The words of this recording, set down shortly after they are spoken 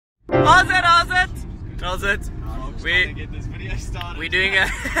How's it? We're get this video started. We're doing a...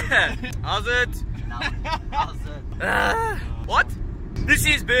 How's it? How's it? What? This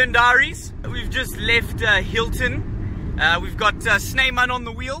is Diaries. We've just left Hilton. We've got Sneyman on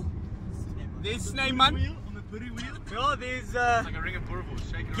the wheel. There's Sneyman. On the putty wheel? Yeah, there's Like a ring of purple,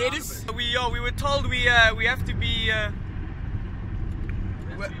 shaking around Geddes. a bit. We were told we have to be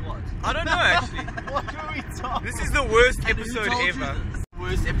What? I don't know actually. What are we talking? This is the worst episode ever.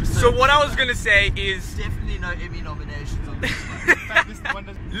 Worst episode. So what I was gonna say is Definitely no Emmy nominations on this one. In fact, this one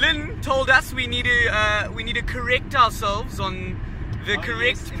does. Lynn told us we need to correct ourselves on the Oh,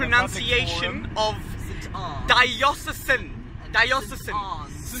 correct yes, in a pronunciation of St. Anne's. diocesan.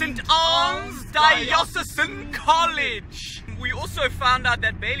 St. Anne's Diocesan College. We also found out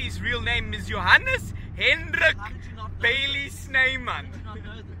that Bailey's real name is Johannes Hendrik How did you not know Bailey this? Sneyman. How did you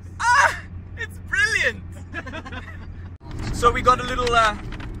not know this? Ah, it's brilliant. So we got a little a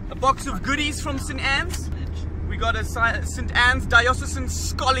box of goodies from St. Anne's. We got a St. Anne's Diocesan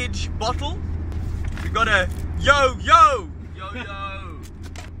College bottle. We got a yo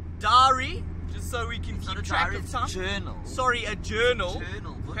diary, just so we can Not a keep track diary, of it's time. a journal. Sorry, a journal.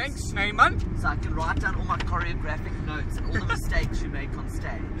 Journal. Whoops. Thanks, Sneyman. So I can write down all my choreographic notes and all the mistakes you make on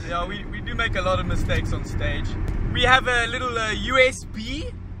stage. Yeah, we do make a lot of mistakes on stage. We have a little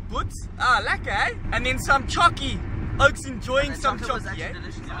USB boot. Ah, lekker, eh? And then some chocky. Oaks enjoying some chocolate was chocky, actually eh?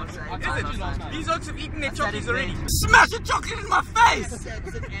 delicious, I would say. I Is told it? you last night. These oaks have eaten their I said chockies it already. red. Smash a chocolate in my face!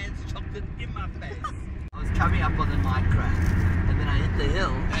 St. Anne's chocolate in my face. I was coming up on the night crack, and then I hit the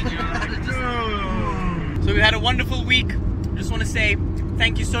hill. And you're like, So we had a wonderful week. Just want to say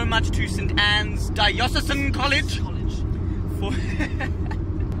thank you so much to St. Anne's Diocesan College for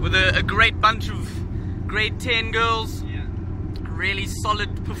with a great bunch of grade 10 girls. yeah. Really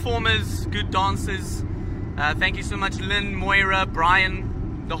solid performers, good dancers. Thank you so much, Lynn, Moira,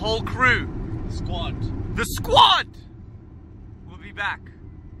 Brian, the whole crew. Squad. The squad will be back,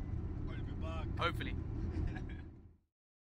 We'll be back. hopefully.